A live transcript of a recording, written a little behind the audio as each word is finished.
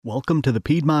Welcome to the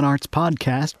Piedmont Arts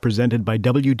Podcast, presented by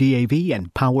WDAV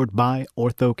and powered by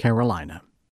Ortho Carolina.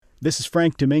 This is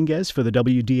Frank Dominguez for the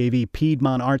WDAV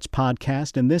Piedmont Arts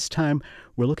Podcast, and this time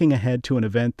we're looking ahead to an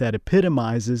event that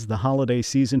epitomizes the holiday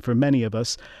season for many of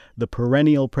us, the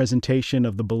perennial presentation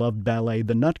of the beloved ballet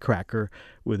The Nutcracker,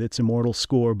 with its immortal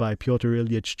score by Pyotr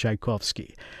Ilyich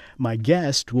Tchaikovsky. My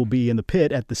guest will be in the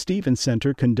pit at the Stevens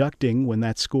Center conducting when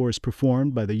that score is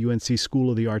performed by the UNC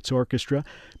School of the Arts Orchestra,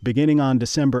 beginning on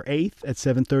December 8th at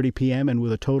 7:30 p.m. and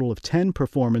with a total of 10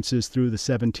 performances through the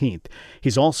 17th.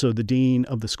 He's also the Dean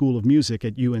of the School of Music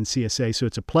at UNCSA, so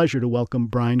it's a pleasure to welcome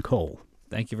Brian Cole.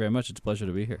 Thank you very much. It's a pleasure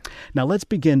to be here. Now let's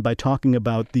begin by talking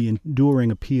about the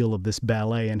enduring appeal of this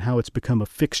ballet and how it's become a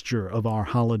fixture of our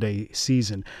holiday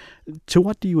season. To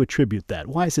what do you attribute that?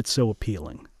 Why is it so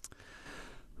appealing?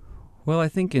 Well, I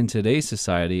think in today's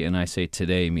society, and I say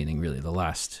today meaning really the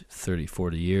last 30,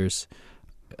 40 years,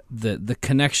 the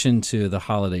connection to the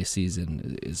holiday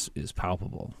season is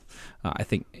palpable. I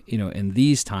think, in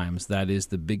these times, that is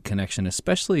the big connection,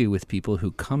 especially with people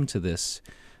who come to this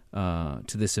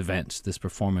event, this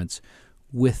performance,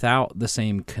 without the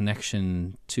same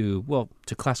connection to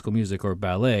classical music or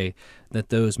ballet that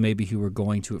those maybe who were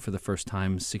going to it for the first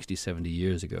time 60, 70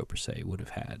 years ago, per se, would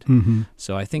have had. Mm-hmm.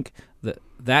 So I think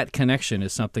that connection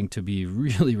is something to be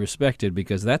really respected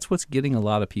because that's what's getting a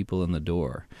lot of people in the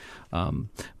door.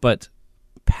 But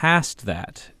past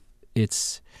that,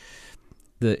 it's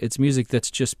music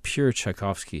that's just pure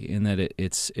Tchaikovsky in that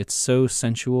it's so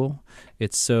sensual.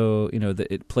 It's so, that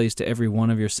it plays to every one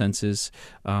of your senses.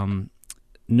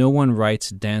 No one writes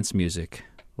dance music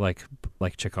like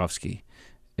Tchaikovsky.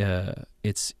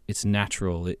 It's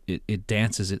natural. It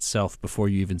dances itself before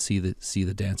you even see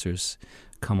the dancers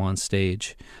come on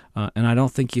stage. And I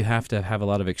don't think you have to have a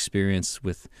lot of experience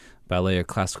with ballet or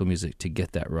classical music to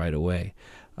get that right away.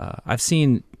 I've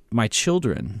seen my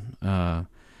children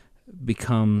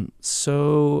become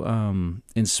so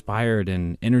inspired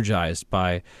and energized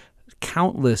by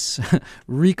countless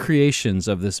recreations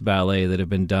of this ballet that have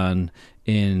been done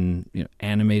in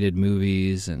animated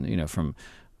movies and from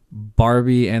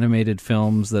Barbie animated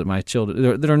films that my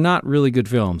children that are not really good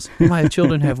films. My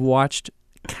children have watched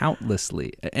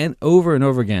countlessly and over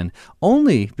again,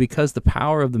 only because the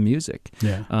power of the music,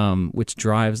 which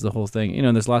drives the whole thing.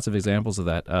 There's lots of examples of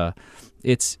that.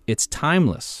 It's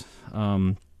timeless.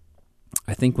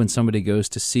 I think when somebody goes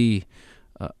to see,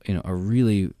 a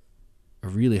really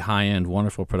high-end,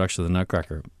 wonderful production of The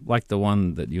Nutcracker, like the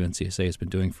one that UNCSA has been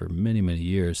doing for many, many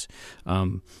years,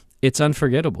 it's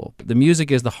unforgettable. The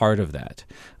music is the heart of that,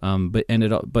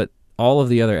 but all of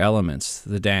the other elements,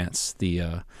 the dance,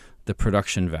 the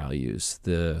production values,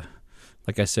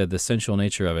 like I said, the sensual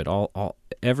nature of it, all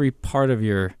every part of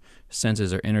your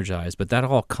senses are energized, but that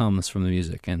all comes from the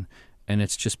music, and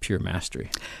it's just pure mastery.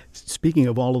 Speaking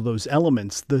of all of those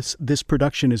elements, this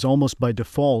production is almost by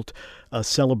default a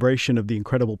celebration of the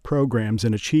incredible programs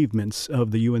and achievements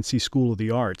of the UNC School of the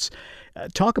Arts.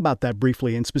 Talk about that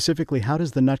briefly, and specifically, how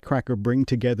does the Nutcracker bring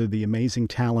together the amazing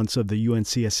talents of the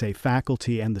UNCSA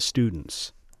faculty and the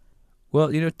students?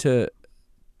 Well,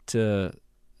 to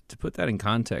put that in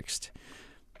context,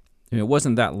 it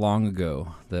wasn't that long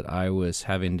ago that I was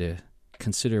having to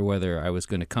consider whether I was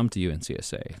going to come to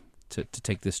UNCSA to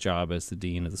take this job as the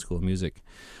Dean of the School of Music.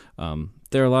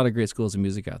 There are a lot of great schools of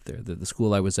music out there. The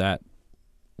school I was at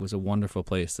was a wonderful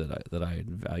place that I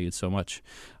valued so much.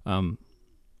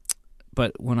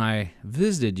 But when I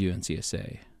visited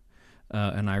UNCSA,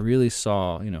 and I really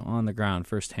saw, on the ground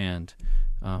firsthand,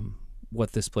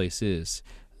 what this place is,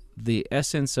 the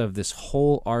essence of this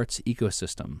whole arts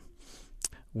ecosystem,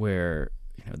 where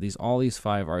all these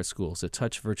 5 art schools that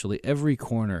touch virtually every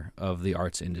corner of the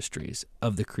arts industries,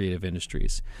 of the creative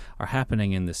industries, are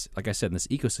happening in this, like I said, in this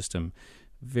ecosystem,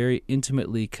 very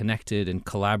intimately connected and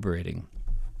collaborating.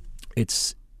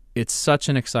 It's such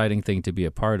an exciting thing to be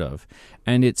a part of,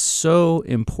 and it's so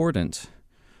important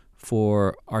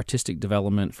for artistic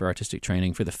development, for artistic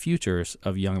training, for the futures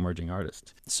of young emerging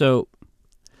artists. So,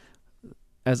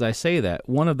 as I say that,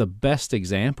 one of the best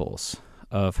examples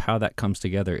of how that comes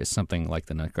together is something like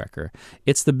The Nutcracker.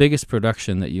 It's the biggest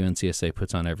production that UNCSA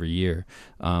puts on every year.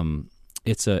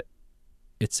 It's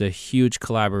a huge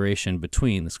collaboration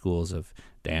between the schools of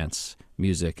dance,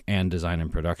 music, and design and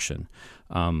production.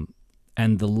 And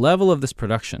the level of this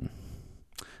production,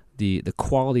 the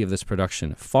quality of this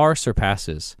production, far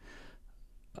surpasses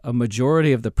a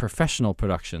majority of the professional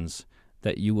productions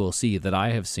that you will see, that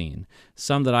I have seen,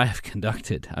 some that I have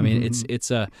conducted. I mean,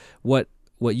 it's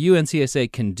what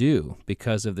UNCSA can do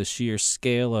because of the sheer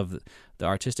scale of the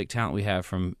artistic talent we have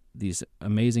from these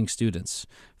amazing students,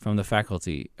 from the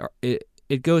faculty.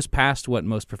 it goes past what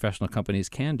most professional companies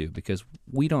can do, because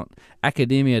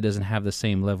academia doesn't have the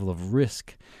same level of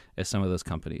risk as some of those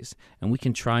companies, and we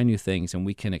can try new things, and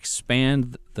we can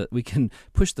expand we can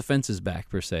push the fences back,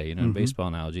 per se, in baseball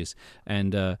analogies.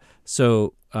 And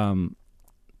so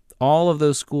all of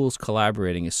those schools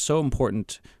collaborating is so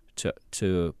important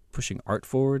to pushing art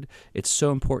forward. It's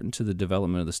so important to the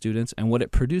development of the students, and what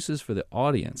it produces for the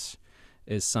audience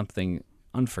is something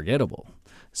unforgettable.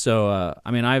 So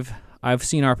I've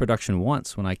seen our production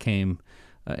once when I came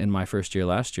in my first year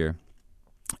last year,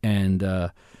 and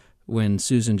when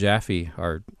Susan Jaffe,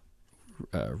 our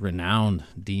renowned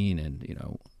dean and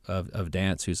of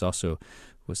dance, who's also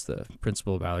was the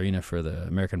principal ballerina for the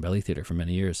American Ballet Theater for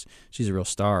many years, she's a real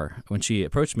star. When she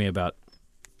approached me about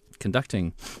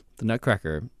conducting the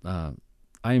Nutcracker,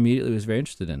 I immediately was very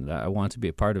interested in it. I wanted to be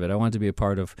a part of it. I wanted to be a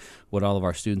part of what all of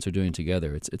our students are doing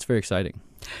together. It's very exciting.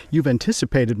 You've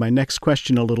anticipated my next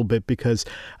question a little bit, because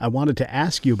I wanted to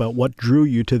ask you about what drew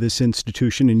you to this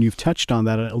institution, and you've touched on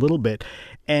that a little bit,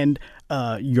 and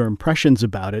your impressions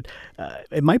about it.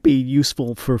 It might be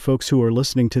useful for folks who are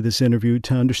listening to this interview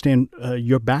to understand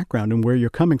your background and where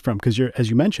you're coming from, because as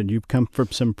you mentioned, you've come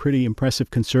from some pretty impressive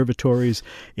conservatories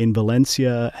in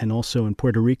Valencia and also in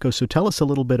Puerto Rico. So tell us a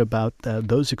little bit about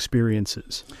those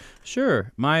experiences.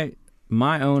 Sure.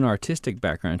 My own artistic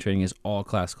background training is all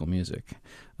classical music.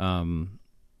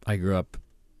 I grew up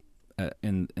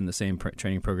in the same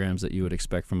training programs that you would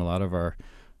expect from a lot of our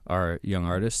young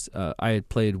artists. I had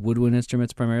played woodwind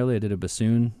instruments primarily. I did a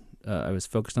bassoon. I was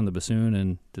focused on the bassoon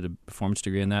and did a performance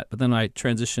degree in that. But then I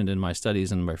transitioned in my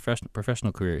studies and my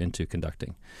professional career into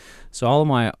conducting. So all of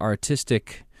my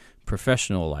artistic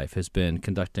professional life has been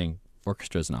conducting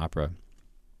orchestras and opera.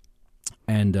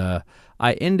 And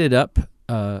I ended up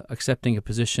accepting a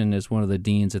position as one of the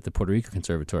deans at the Puerto Rico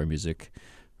Conservatory of Music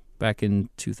back in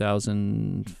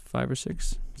 2005 or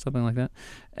 6, something like that.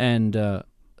 And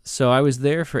so I was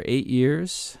there for 8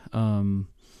 years.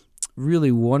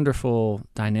 Really wonderful,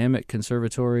 dynamic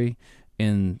conservatory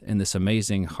in this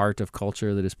amazing heart of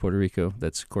culture that is Puerto Rico.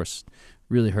 That's, of course,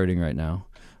 really hurting right now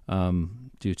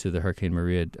due to the Hurricane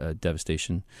Maria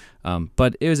devastation.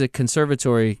 But it was a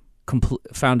conservatory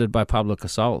founded by Pablo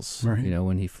Casals, right,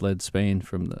 when he fled Spain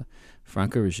from the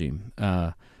Franco regime.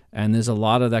 And there's a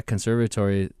lot of that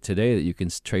conservatory today that you can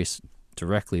trace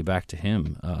directly back to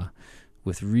him,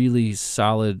 with really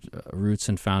solid roots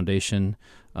and foundation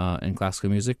in classical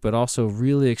music, but also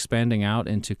really expanding out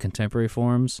into contemporary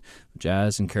forms,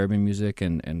 jazz and Caribbean music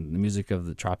and the music of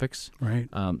the tropics. Right.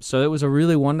 So it was a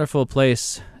really wonderful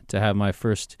place to have my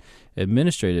first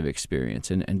administrative experience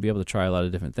and be able to try a lot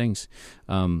of different things.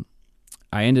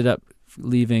 I ended up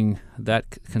leaving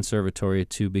that conservatory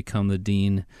to become the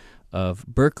dean of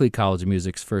Berklee College of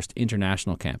Music's first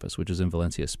international campus, which is in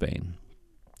Valencia, Spain,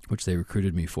 which they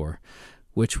recruited me for,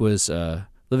 which was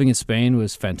living in Spain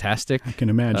was fantastic. I can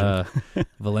imagine.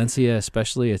 Valencia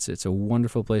especially, it's a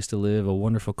wonderful place to live, a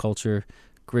wonderful culture,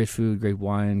 great food, great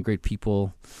wine, great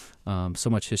people, so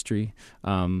much history.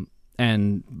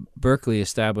 And Berklee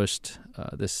established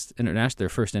their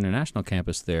first international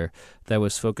campus there that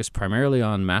was focused primarily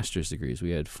on master's degrees.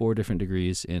 We had 4 different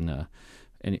degrees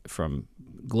from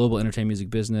global entertainment music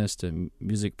business to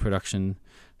music production,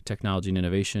 technology and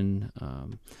innovation,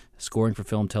 scoring for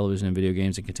film, television, and video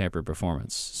games, and contemporary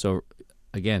performance. So,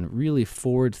 again, really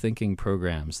forward-thinking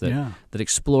programs that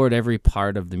explored every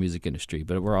part of the music industry,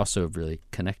 but were also really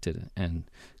connected and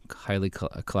highly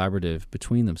collaborative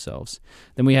between themselves.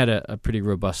 Then we had a pretty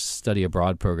robust study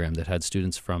abroad program that had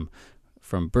students from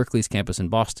Berklee's campus in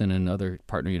Boston and other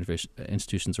partner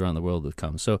institutions around the world that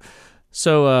come. So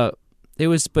it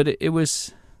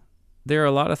was. There are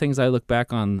a lot of things I look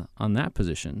back on that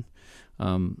position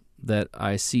that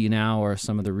I see now are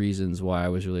some of the reasons why I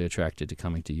was really attracted to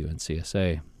coming to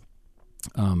UNCSA.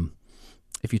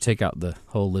 If you take out the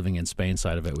whole living in Spain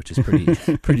side of it, which is pretty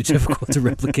difficult to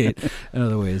replicate in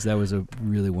other ways, that was a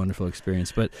really wonderful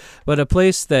experience. But a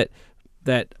place that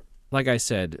like I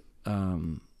said,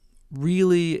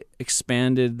 really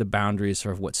expanded the boundaries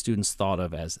of what students thought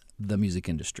of as the music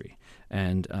industry,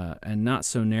 and not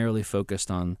so narrowly focused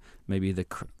on maybe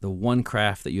the one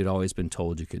craft that you'd always been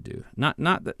told you could do. Not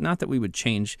that we would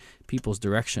change people's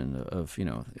direction of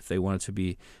if they wanted to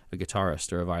be a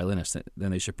guitarist or a violinist,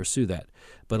 then they should pursue that.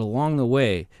 But along the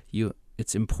way,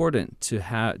 it's important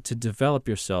to develop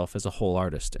yourself as a whole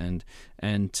artist and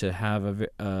to have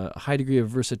a high degree of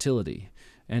versatility,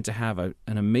 and to have an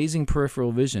amazing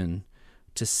peripheral vision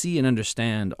to see and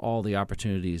understand all the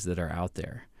opportunities that are out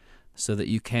there so that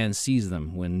you can seize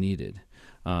them when needed.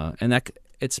 And that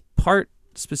it's part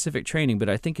specific training, but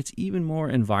I think it's even more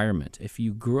environment. If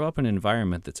you grow up in an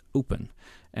environment that's open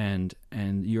and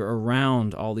you're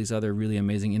around all these other really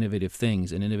amazing innovative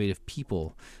things and innovative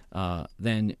people,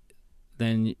 then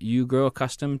you grow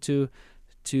accustomed to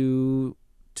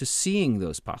seeing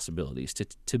those possibilities,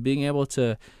 to being able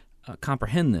to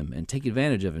comprehend them and take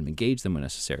advantage of them, engage them when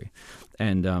necessary.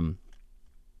 And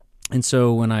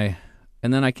so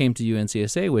then I came to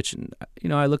UNCSA, which,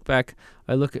 I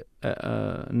look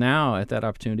now at that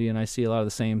opportunity, and I see a lot of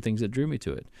the same things that drew me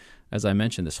to it. As I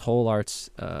mentioned, this whole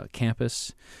arts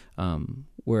campus,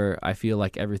 where I feel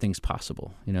like everything's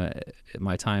possible. At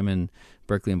my time in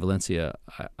Berkeley and Valencia,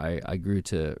 I grew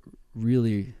to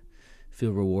really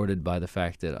feel rewarded by the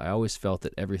fact that I always felt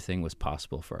that everything was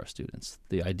possible for our students,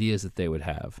 the ideas that they would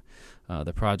have,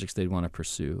 the projects they'd want to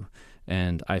pursue.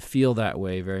 And I feel that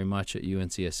way very much at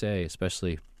UNCSA,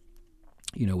 especially,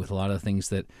 with a lot of things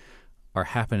that are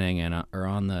happening and are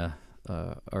on the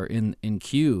are in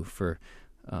queue for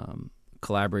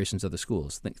collaborations with other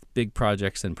schools. Think big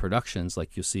projects and productions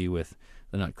like you'll see with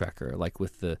the Nutcracker, like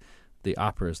with the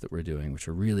operas that we're doing, which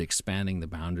are really expanding the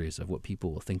boundaries of what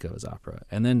people will think of as opera.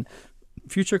 And then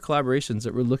future collaborations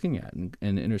that we're looking at and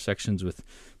intersections with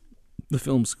the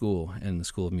film school and the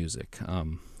School of Music,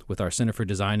 with our Center for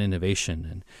Design Innovation,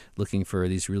 and looking for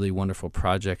these really wonderful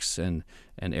projects and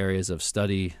areas of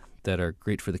study that are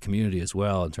great for the community as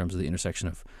well in terms of the intersection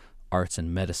of arts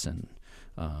and medicine.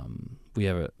 We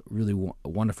have a really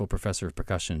wonderful professor of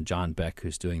percussion, John Beck,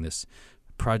 who's doing this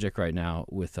project right now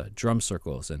with drum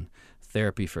circles and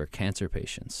therapy for cancer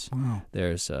patients. Wow.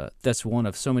 That's one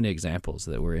of so many examples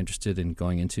that we're interested in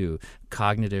going into.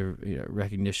 Cognitive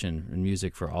recognition in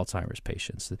music for Alzheimer's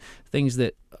patients, things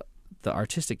that the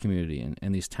artistic community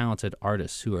and these talented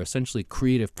artists who are essentially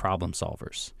creative problem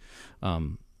solvers,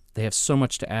 they have so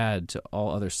much to add to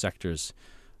all other sectors,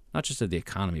 not just of the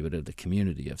economy, but of the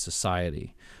community, of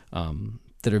society,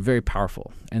 that are very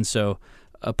powerful. And so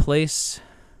a place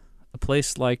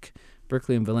like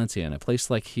Berkeley and Valencia, and a place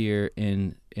like here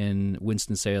in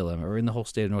Winston-Salem, or in the whole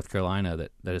state of North Carolina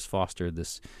that has fostered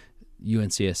this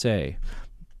UNCSA,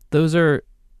 those are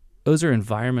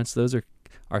environments, those are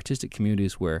artistic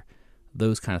communities where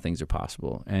those kind of things are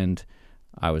possible. And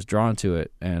I was drawn to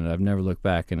it, and I've never looked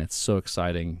back, and it's so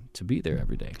exciting to be there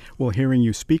every day. Well, hearing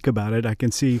you speak about it, I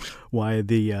can see why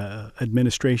the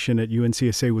administration at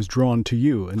UNCSA was drawn to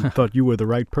you and thought you were the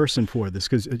right person for this,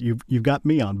 because you've got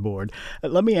me on board.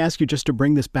 Let me ask you, just to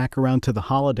bring this back around to the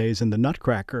holidays and the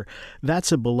Nutcracker,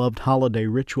 that's a beloved holiday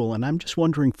ritual, and I'm just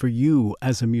wondering, for you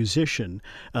as a musician,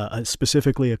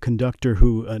 specifically a conductor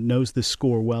who knows this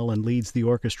score well and leads the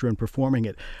orchestra in performing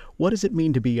it, what does it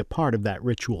mean to be a part of that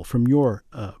ritual from your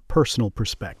personal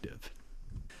perspective?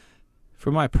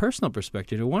 From my personal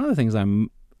perspective, one of the things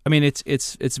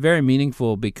it's very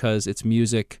meaningful because it's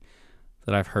music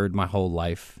that I've heard my whole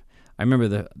life. I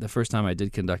remember the first time I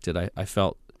did conduct it, I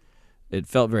felt it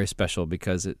felt very special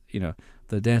because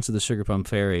the Dance of the Sugar Plum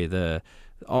Fairy,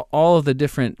 all of the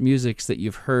different musics that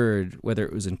you've heard, whether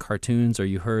it was in cartoons or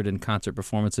you heard in concert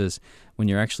performances, when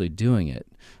you're actually doing it,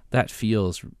 that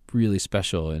feels really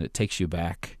special and it takes you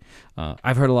back.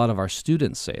 I've heard a lot of our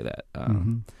students say that.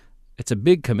 It's a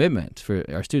big commitment for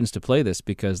our students to play this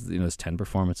because it's 10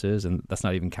 performances, and that's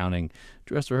not even counting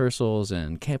dress rehearsals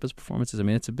and campus performances. I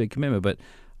mean, it's a big commitment, but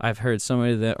I've heard so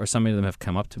many of them have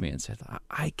come up to me and said,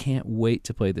 I can't wait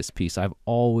to play this piece. I've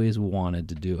always wanted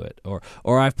to do it.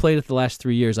 Or I've played it the last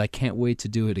 3 years. I can't wait to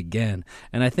do it again.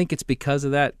 And I think it's because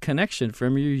of that connection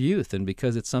from your youth and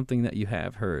because it's something that you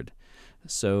have heard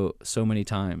so many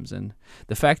times. And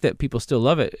the fact that people still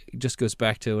love it just goes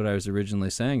back to what I was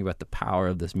originally saying about the power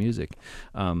of this music.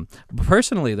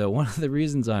 Personally, though, one of the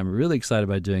reasons I'm really excited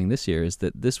about doing this year is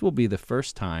that this will be the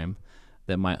first time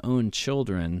that my own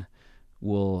children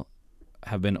will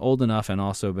have been old enough and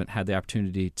also had the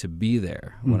opportunity to be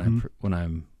there when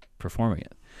I'm performing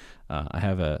it. I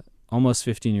have a almost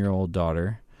 15-year-old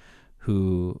daughter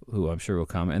who I'm sure will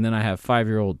come, and then I have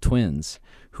 5-year-old twins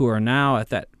who are now at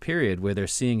that period where they're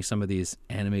seeing some of these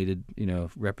animated,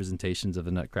 representations of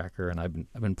the Nutcracker, and I've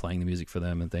been playing the music for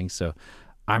them and things. So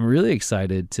I'm really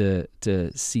excited to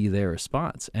see their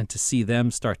response and to see them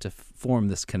start to form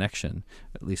this connection,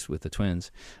 at least with the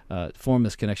twins, form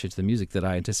this connection to the music that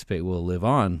I anticipate will live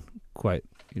on for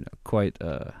quite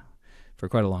a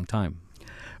long time.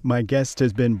 My guest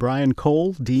has been Brian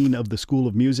Cole, Dean of the School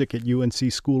of Music at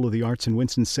UNC School of the Arts in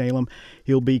Winston-Salem.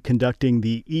 He'll be conducting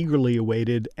the eagerly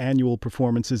awaited annual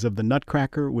performances of the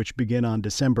Nutcracker, which begin on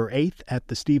December 8th at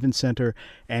the Stevens Center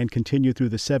and continue through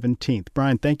the 17th.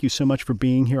 Brian, thank you so much for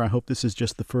being here. I hope this is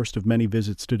just the first of many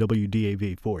visits to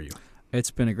WDAV for you.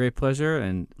 It's been a great pleasure,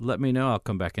 and let me know. I'll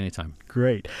come back anytime.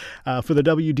 Great. For the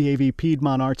WDAV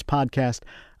Piedmont Arts Podcast,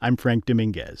 I'm Frank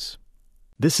Dominguez.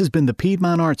 This has been the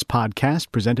Piedmont Arts Podcast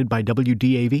presented by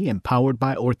WDAV and powered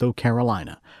by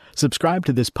OrthoCarolina. Subscribe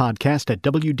to this podcast at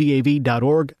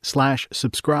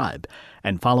wdav.org/subscribe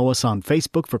and follow us on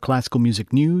Facebook for classical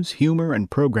music news, humor,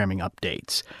 and programming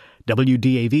updates.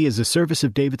 WDAV is a service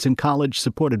of Davidson College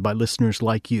supported by listeners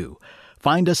like you.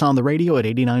 Find us on the radio at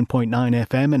 89.9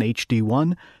 FM and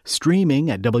HD1, streaming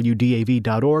at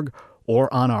wdav.org,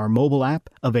 or on our mobile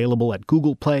app available at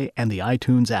Google Play and the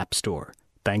iTunes App Store.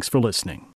 Thanks for listening.